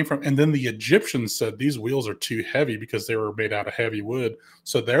that's where it came from. And then the Egyptians said these wheels are too heavy because they were made out of heavy wood.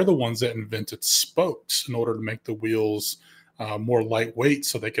 So they're the ones that invented spokes in order to make the wheels more lightweight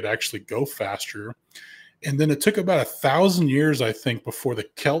so they could actually go faster. And then it took about 1,000 years, I think, before the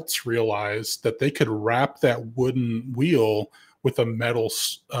Celts realized that they could wrap that wooden wheel with a metal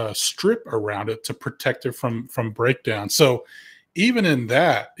strip around it to protect it from breakdown. So even in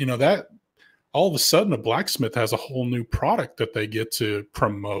that, you know, that all of a sudden a blacksmith has a whole new product that they get to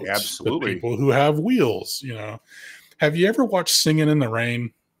promote. Absolutely. To people who have wheels, you know. Have you ever watched Singing in the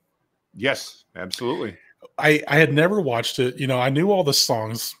Rain? Yes, absolutely. I had never watched it. You know, I knew all the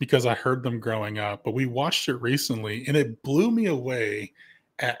songs because I heard them growing up, but we watched it recently and it blew me away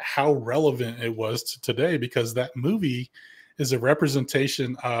at how relevant it was to today, because that movie is a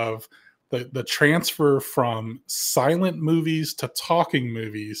representation of the transfer from silent movies to talking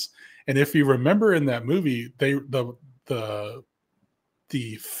movies. And if you remember in that movie, the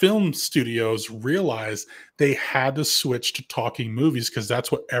film studios realized they had to switch to talking movies because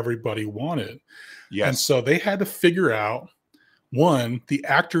that's what everybody wanted. Yes. And so they had to figure out, one, the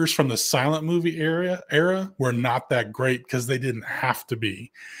actors from the silent movie era were not that great because they didn't have to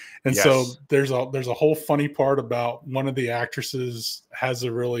be. And so there's a whole funny part about one of the actresses has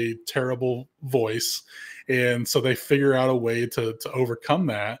a really terrible voice. And so they figure out a way to overcome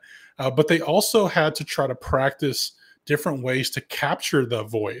that. But they also had to try to practice different ways to capture the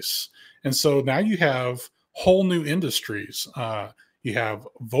voice. And so now you have whole new industries. You have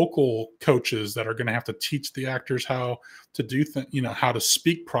vocal coaches that are going to have to teach the actors how to do how to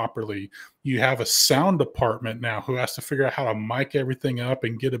speak properly. You have a sound department now who has to figure out how to mic everything up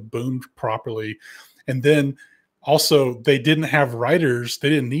and get it boomed properly. And then also, they didn't have writers. They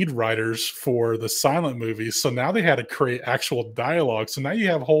didn't need writers for the silent movies. So now they had to create actual dialogue. So now you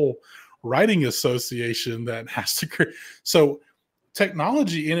have a whole writing association that has to create. So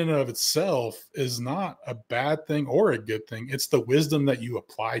technology in and of itself is not a bad thing or a good thing. It's the wisdom that you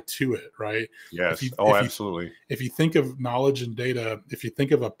apply to it, right? Yes. Absolutely. If you think of knowledge and data, if you think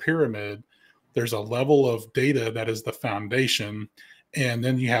of a pyramid, there's a level of data that is the foundation. And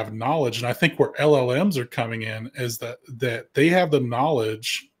then you have knowledge. And I think where LLMs are coming in is that they have the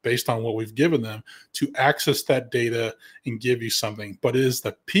knowledge based on what we've given them to access that data and give you something. But it is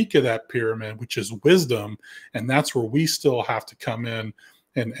the peak of that pyramid, which is wisdom. And that's where we still have to come in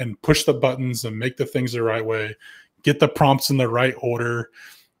and push the buttons and make the things the right way, get the prompts in the right order,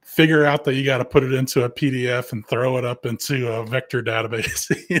 figure out that you got to put it into a PDF and throw it up into a vector database.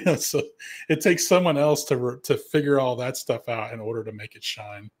 So it takes someone else to figure all that stuff out in order to make it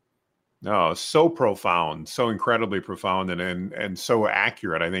shine. No, so profound, so incredibly profound, and so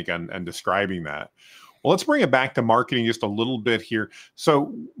accurate, I think, on describing that. Well, let's bring it back to marketing just a little bit here.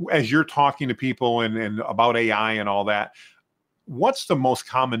 So as you're talking to people and about AI and all that, what's the most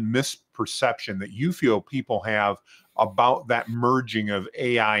common misperception that you feel people have about that merging of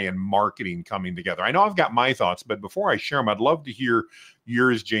AI and marketing coming together? I know I've got my thoughts, but before I share them, I'd love to hear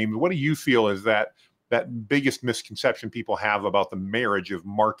yours, James. What do you feel is that biggest misconception people have about the marriage of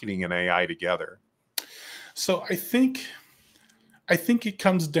marketing and AI together? So I think it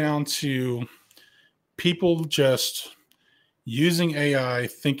comes down to people just using AI,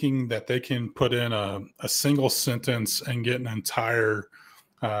 thinking that they can put in a single sentence and get an entire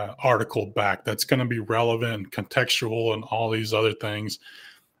article back that's going to be relevant, contextual, and all these other things.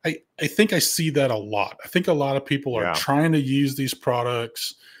 I think I see that a lot. I think a lot of people are trying to use these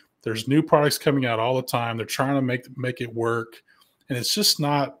products. There's new products coming out all the time. They're trying to make it work, and it's just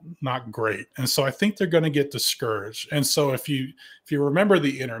not great. And so I think they're going to get discouraged. And so if you remember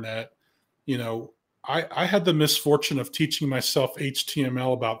the internet, I had the misfortune of teaching myself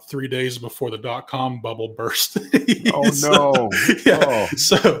HTML about 3 days before the .com bubble burst. Oh no!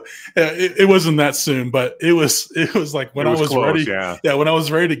 So it wasn't that soon, but it was like when I was close, ready. Yeah, when I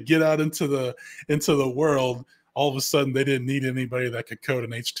was ready to get out into the world, all of a sudden they didn't need anybody that could code in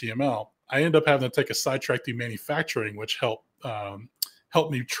HTML. I ended up having to take a sidetrack to manufacturing, which helped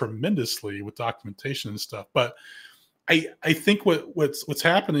me tremendously with documentation and stuff. But I think what's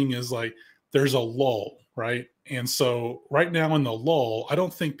happening is like, there's a lull, right? And so right now in the lull, I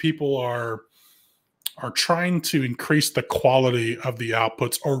don't think people are trying to increase the quality of the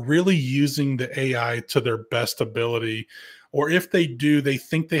outputs or really using the AI to their best ability. Or if they do, they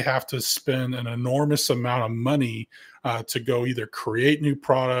think they have to spend an enormous amount of money to go either create new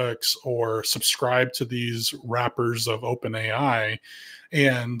products or subscribe to these wrappers of OpenAI.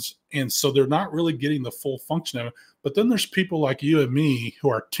 And so they're not really getting the full function of it. But then there's people like you and me who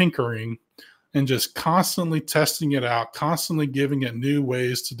are tinkering and just constantly testing it out, constantly giving it new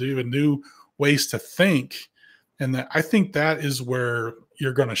ways to do and new ways to think. And I think that is where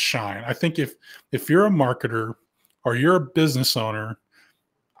you're going to shine. I think if you're a marketer or you're a business owner,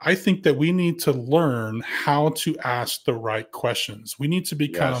 I think that we need to learn how to ask the right questions. We need to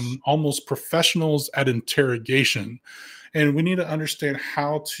become almost professionals at interrogation. And we need to understand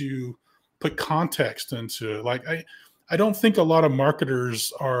how to put context into it. Like, I don't think a lot of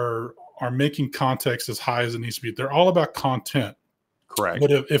marketers are making context as high as it needs to be. They're all about content. Correct.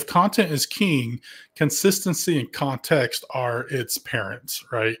 But if content is king, consistency and context are its parents,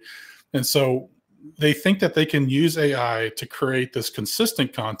 right? And so they think that they can use AI to create this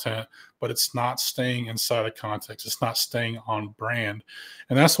consistent content, but it's not staying inside of context. It's not staying on brand.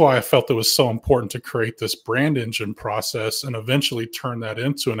 And that's why I felt it was so important to create this brand engine process and eventually turn that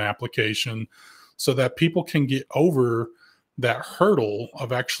into an application so that people can get over that hurdle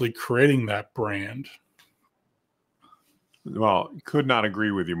of actually creating that brand. Well, could not agree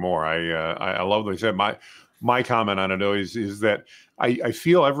with you more. I love what you said. My comment on it is that I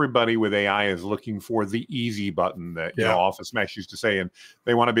feel everybody with AI is looking for the easy button that Office Max used to say, and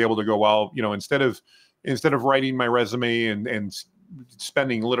they want to be able to go, well, instead of writing my resume and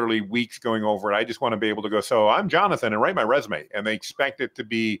spending literally weeks going over it, I just want to be able to go, so I'm Jonathan, and write my resume, and they expect it to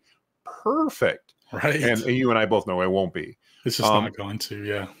be perfect. Right. And you and I both know it won't be. It's just not going to,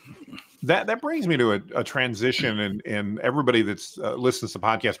 yeah. That brings me to a transition, and everybody that's listens to the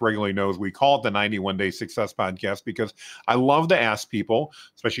podcast regularly knows we call it the 91 Day Success Podcast because I love to ask people,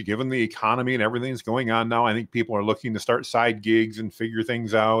 especially given the economy and everything that's going on now. I think people are looking to start side gigs and figure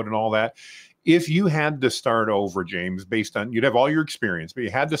things out and all that. If you had to start over, James, you'd have all your experience, but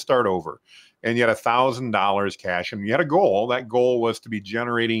you had to start over, and you had $1,000 cash, and you had a goal. That goal was to be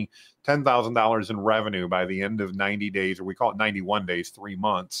generating $10,000 in revenue by the end of 90 days, or we call it 91 days, 3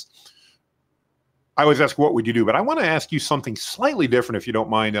 months. I always ask, what would you do? But I want to ask you something slightly different, if you don't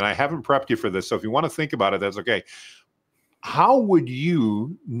mind. And I haven't prepped you for this. So if you want to think about it, that's okay. How would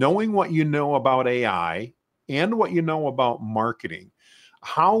you, knowing what you know about AI and what you know about marketing,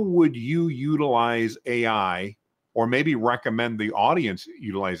 how would you utilize AI, or maybe recommend the audience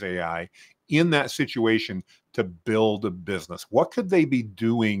utilize AI in that situation to build a business? What could they be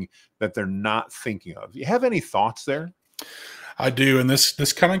doing that they're not thinking of? Do you have any thoughts there? I do, and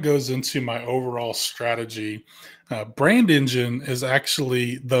this kind of goes into my overall strategy. Brand Engine is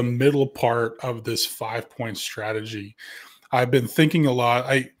actually the middle part of this 5-point strategy. I've been thinking a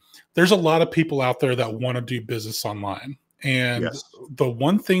lot. There's a lot of people out there that want to do business online. And the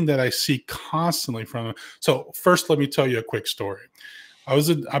one thing that I see constantly from them. So first, let me tell you a quick story.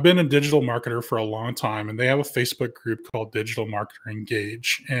 I've been a digital marketer for a long time, and they have a Facebook group called Digital Marketer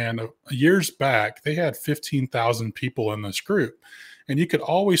Engage. And years back, they had 15,000 people in this group. And you could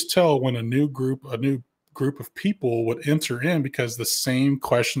always tell when a new group of people would enter in because the same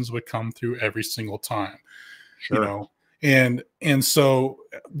questions would come through every single time. Sure. And so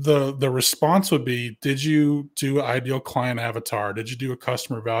the response would be, did you do ideal client avatar? Did you do a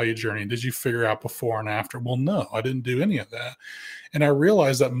customer value journey? Did you figure out before and after? Well, no, I didn't do any of that. And I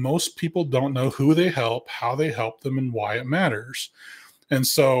realized that most people don't know who they help, how they help them, and why it matters. And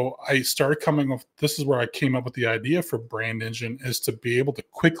so I started coming up, this is where I came up with the idea for Brand Engine, is to be able to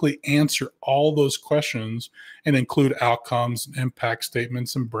quickly answer all those questions and include outcomes and impact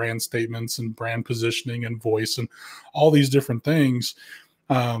statements and brand positioning and voice and all these different things.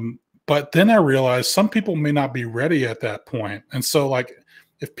 But then I realized some people may not be ready at that point. And so like,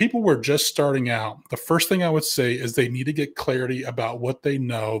 if people were just starting out, the first thing I would say is they need to get clarity about what they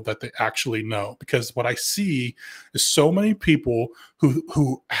know that they actually know. Because what I see is so many people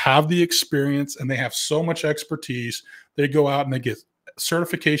who have the experience and they have so much expertise, they go out and they get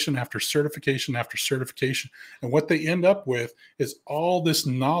certification after certification after certification. And what they end up with is all this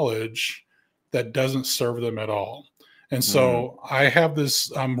knowledge that doesn't serve them at all. And so I have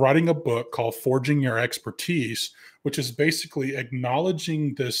this, I'm writing a book called Forging Your Expertise, which is basically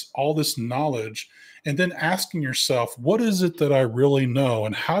acknowledging all this knowledge and then asking yourself, what is it that I really know?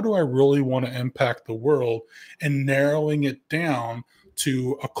 And how do I really want to impact the world? And narrowing it down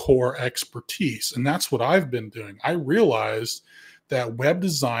to a core expertise. And that's what I've been doing. I realized that web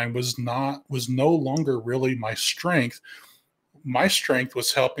design was no longer really my strength. My strength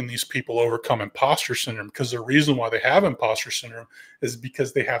was helping these people overcome imposter syndrome, because the reason why they have imposter syndrome is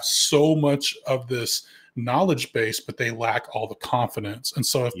because they have so much of this knowledge base, but they lack all the confidence. And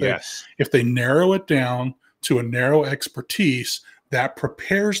so if they narrow it down to a narrow expertise, that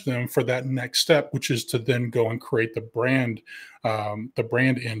prepares them for that next step, which is to then go and create the brand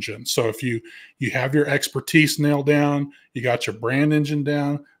engine. So if you have your expertise nailed down, you got your brand engine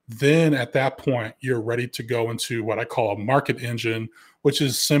down, then at that point, you're ready to go into what I call a market engine, which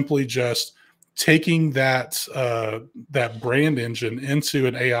is simply just taking that brand engine into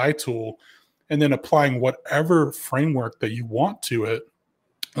an AI tool and then applying whatever framework that you want to it.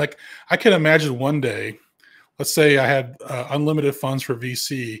 Like I can imagine one day, let's say I had unlimited funds for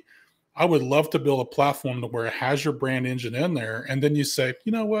VC. I would love to build a platform to where it has your brand engine in there. And then you say,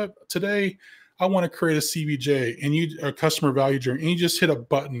 you know what, today I want to create a CVJ and a customer value journey, and you just hit a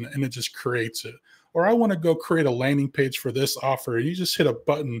button and it just creates it. Or I want to go create a landing page for this offer, and you just hit a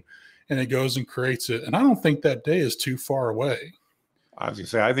button and it goes and creates it. And I don't think that day is too far away. I was going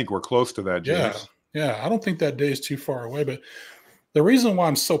to say, I think we're close to that, James. Yeah. I don't think that day is too far away. But the reason why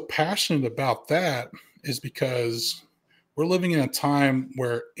I'm so passionate about that is because we're living in a time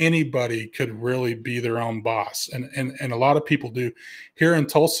where anybody could really be their own boss. And a lot of people do. Here in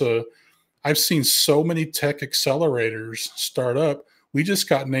Tulsa, I've seen so many tech accelerators start up. We just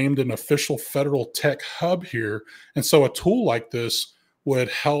got named an official federal tech hub here. And so a tool like this would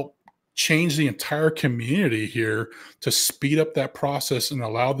help change the entire community here to speed up that process and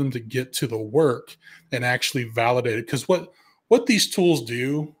allow them to get to the work and actually validate it. Because what these tools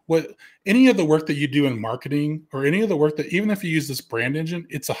do, what any of the work that you do in marketing, or any of the work that, even if you use this brand engine,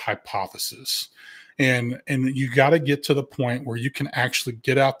 it's a hypothesis. And you got to get to the point where you can actually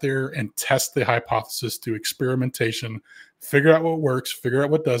get out there and test the hypothesis through experimentation, figure out what works, figure out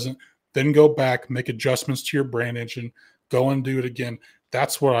what doesn't, then go back, make adjustments to your brand engine, go and do it again.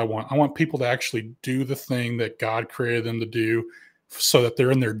 That's what I want. I want people to actually do the thing that God created them to do, so that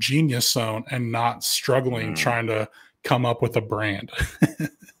they're in their genius zone and not struggling trying to come up with a brand.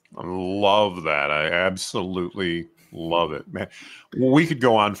 I love that. I absolutely love it, man. We could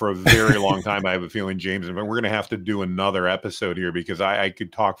go on for a very long time. I have a feeling, James, and we're going to have to do another episode here, because I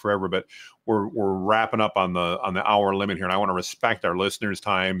could talk forever, but we're wrapping up on the hour limit here, and I want to respect our listeners'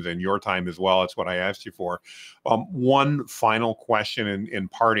 times and your time as well. That's what I asked you for. One final question in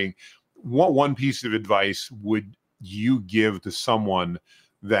parting: what one piece of advice would you give to someone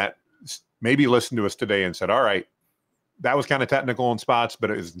that maybe listened to us today and said, all right, that was kind of technical in spots,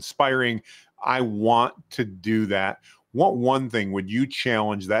 but it was inspiring. I want to do that. What one thing would you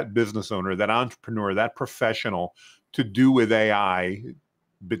challenge that business owner, that entrepreneur, that professional to do with AI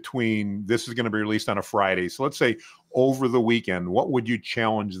between, this is going to be released on a Friday, so let's say over the weekend, what would you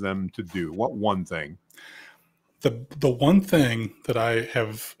challenge them to do? What one thing? The one thing that I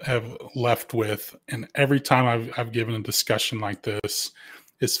have left with, and every time I've given a discussion like this,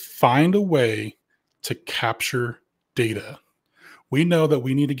 is find a way to capture data. We know that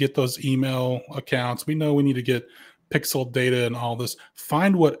we need to get those email accounts. We know we need to get pixel data and all this.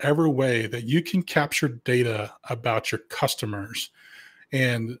 Find whatever way that you can capture data about your customers,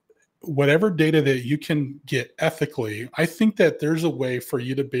 and whatever data that you can get ethically. I think that there's a way for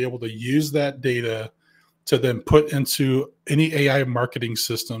you to be able to use that data to then put into any AI marketing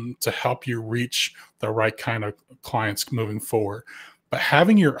system to help you reach the right kind of clients moving forward. But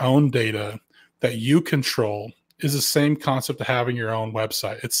having your own data that you control is the same concept of having your own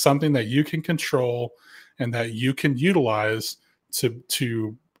website. It's something that you can control and that you can utilize to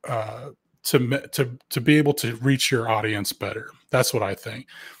be able to reach your audience better. That's what I think.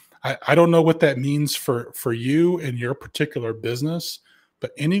 I don't know what that means for you and your particular business,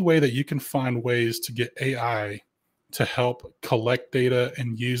 but any way that you can find ways to get AI to help collect data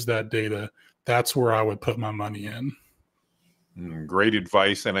and use that data, that's where I would put my money in. Great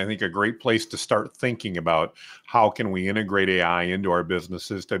advice. And I think a great place to start thinking about how can we integrate AI into our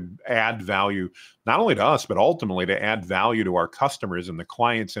businesses to add value, not only to us, but ultimately to add value to our customers and the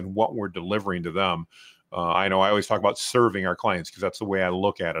clients and what we're delivering to them. I know I always talk about serving our clients because that's the way I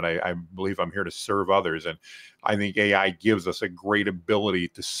look at it. I believe I'm here to serve others. And I think AI gives us a great ability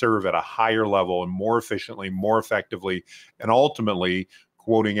to serve at a higher level and more efficiently, more effectively, and ultimately,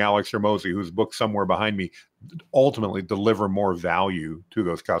 quoting Alex Hormozi, whose book somewhere behind me, ultimately deliver more value to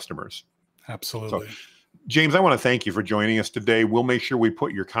those customers. Absolutely. So, James, I want to thank you for joining us today. We'll make sure we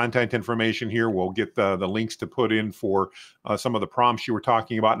put your contact information here. We'll get the links to put in for some of the prompts you were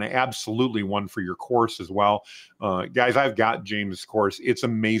talking about, and absolutely one for your course as well. Guys, I've got James' course. It's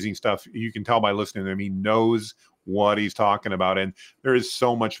amazing stuff. You can tell by listening to him. He knows what he's talking about, and there is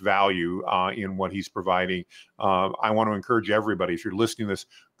so much value in what he's providing. I want to encourage everybody, if you're listening to this,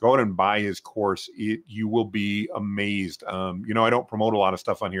 go out and buy his course. You will be amazed. I don't promote a lot of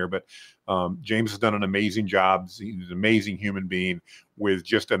stuff on here, but James has done an amazing job. He's an amazing human being with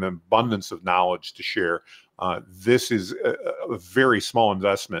just an abundance of knowledge to share. This is a very small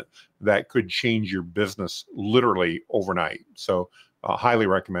investment that could change your business literally overnight. So highly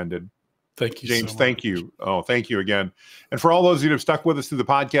recommended. Thank you, James. so much. Thank you. Oh, thank you again. And for all those who have stuck with us through the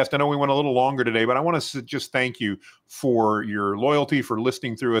podcast, I know we went a little longer today, but I want to just thank you for your loyalty, for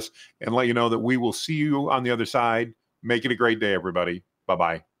listening through us, and let you know that we will see you on the other side. Make it a great day, everybody.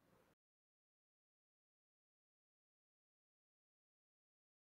 Bye-bye.